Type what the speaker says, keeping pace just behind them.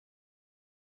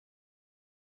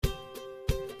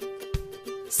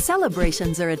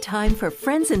Celebrations are a time for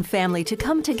friends and family to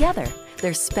come together.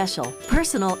 They're special,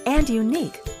 personal, and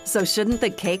unique. So shouldn't the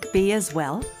cake be as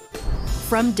well?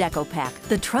 From DecoPac,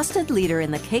 the trusted leader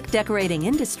in the cake decorating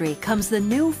industry, comes the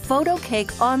new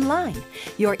PhotoCake Online,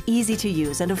 your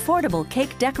easy-to-use and affordable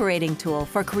cake decorating tool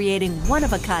for creating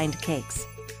one-of-a-kind cakes.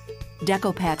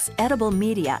 DecoPac's edible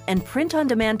media and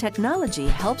print-on-demand technology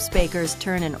helps bakers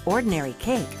turn an ordinary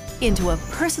cake into a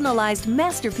personalized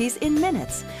masterpiece in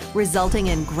minutes, resulting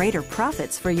in greater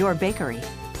profits for your bakery.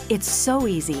 It's so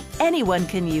easy, anyone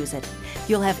can use it.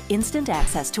 You'll have instant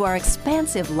access to our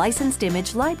expansive licensed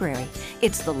image library.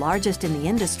 It's the largest in the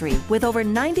industry, with over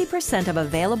 90% of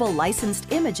available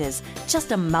licensed images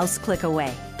just a mouse click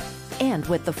away. And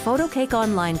with the PhotoCake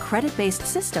Online credit-based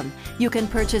system, you can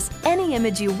purchase any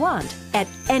image you want at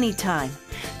any time.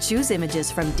 Choose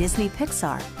images from Disney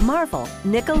Pixar, Marvel,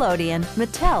 Nickelodeon,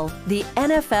 Mattel, the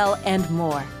NFL, and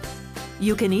more.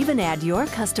 You can even add your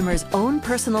customer's own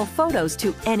personal photos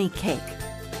to any cake.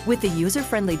 With the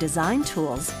user-friendly design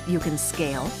tools, you can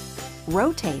scale,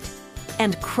 rotate,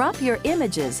 and crop your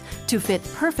images to fit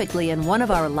perfectly in one of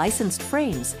our licensed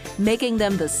frames, making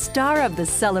them the star of the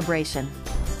celebration.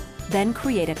 Then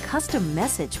create a custom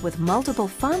message with multiple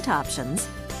font options,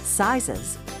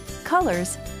 sizes,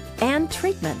 colors, and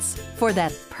treatments for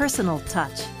that personal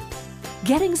touch.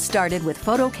 Getting started with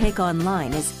PhotoCake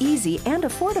Online is easy and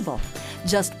affordable.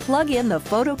 Just plug in the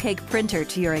PhotoCake printer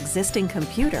to your existing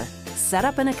computer, set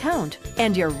up an account,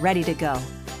 and you're ready to go.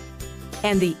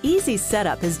 And the easy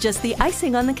setup is just the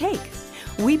icing on the cake.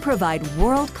 We provide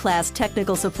world-class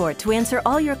technical support to answer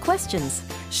all your questions.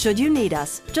 Should you need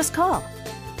us, just call.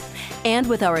 And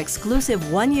with our exclusive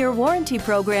 1-year warranty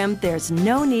program, there's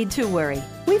no need to worry.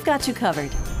 We've got you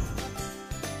covered.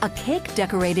 A cake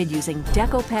decorated using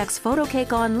DecoPac's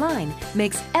PhotoCake Online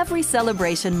makes every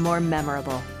celebration more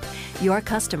memorable. Your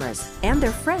customers and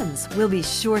their friends will be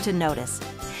sure to notice.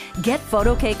 Get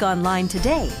PhotoCake Online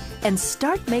today and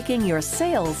start making your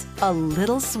sales a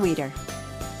little sweeter.